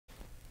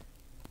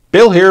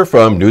Bill here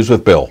from News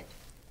with Bill.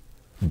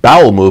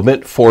 Bowel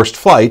movement forced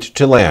flight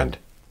to land.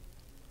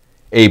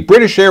 A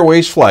British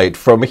Airways flight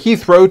from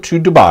Heathrow to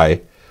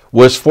Dubai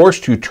was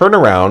forced to turn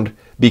around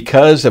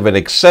because of an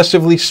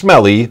excessively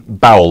smelly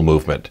bowel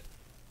movement.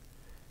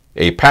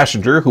 A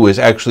passenger who was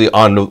actually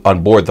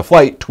on board the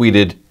flight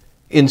tweeted,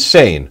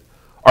 "Insane.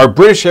 Our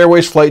British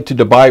Airways flight to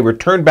Dubai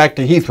returned back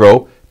to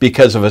Heathrow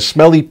because of a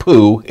smelly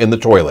poo in the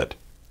toilet."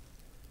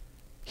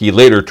 He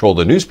later told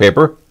the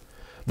newspaper,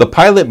 "The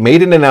pilot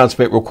made an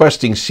announcement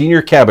requesting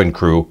senior cabin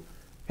crew,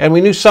 and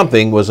we knew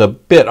something was a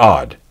bit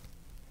odd."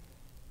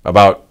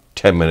 About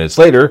 10 minutes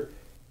later,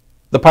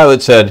 the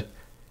pilot said,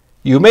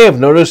 "You may have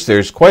noticed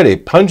there's quite a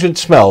pungent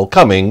smell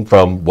coming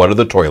from one of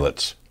the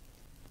toilets."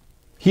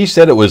 He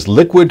said it was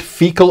liquid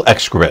fecal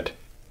excrement.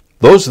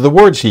 Those are the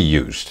words he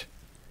used.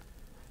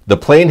 The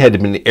plane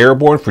had been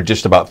airborne for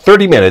just about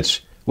 30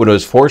 minutes when it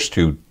was forced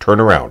to turn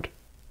around.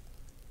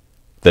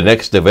 The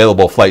next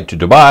available flight to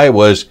Dubai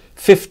was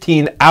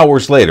 15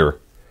 hours later,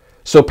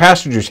 so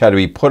passengers had to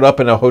be put up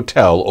in a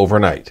hotel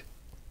overnight.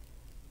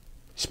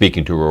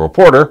 Speaking to a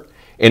reporter,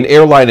 an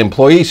airline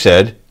employee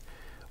said,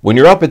 "When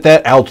you're up at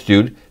that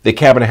altitude, the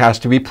cabin has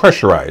to be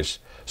pressurized.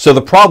 So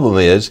the problem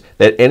is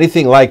that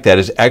anything like that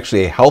is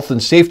actually a health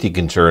and safety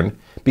concern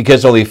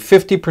because only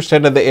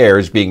 50% of the air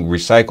is being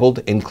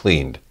recycled and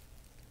cleaned."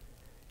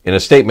 In a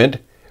statement,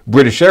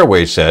 British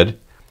Airways said,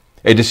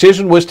 "A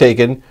decision was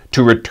taken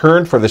to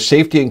return for the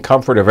safety and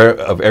comfort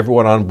of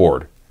everyone on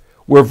board.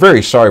 We're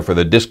very sorry for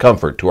the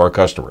discomfort to our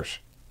customers."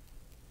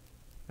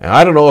 Now,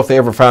 I don't know if they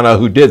ever found out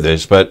who did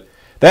this, but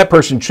that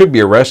person should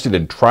be arrested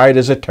and tried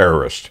as a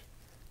terrorist.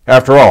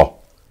 After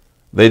all,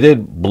 they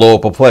did blow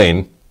up a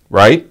plane,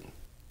 right?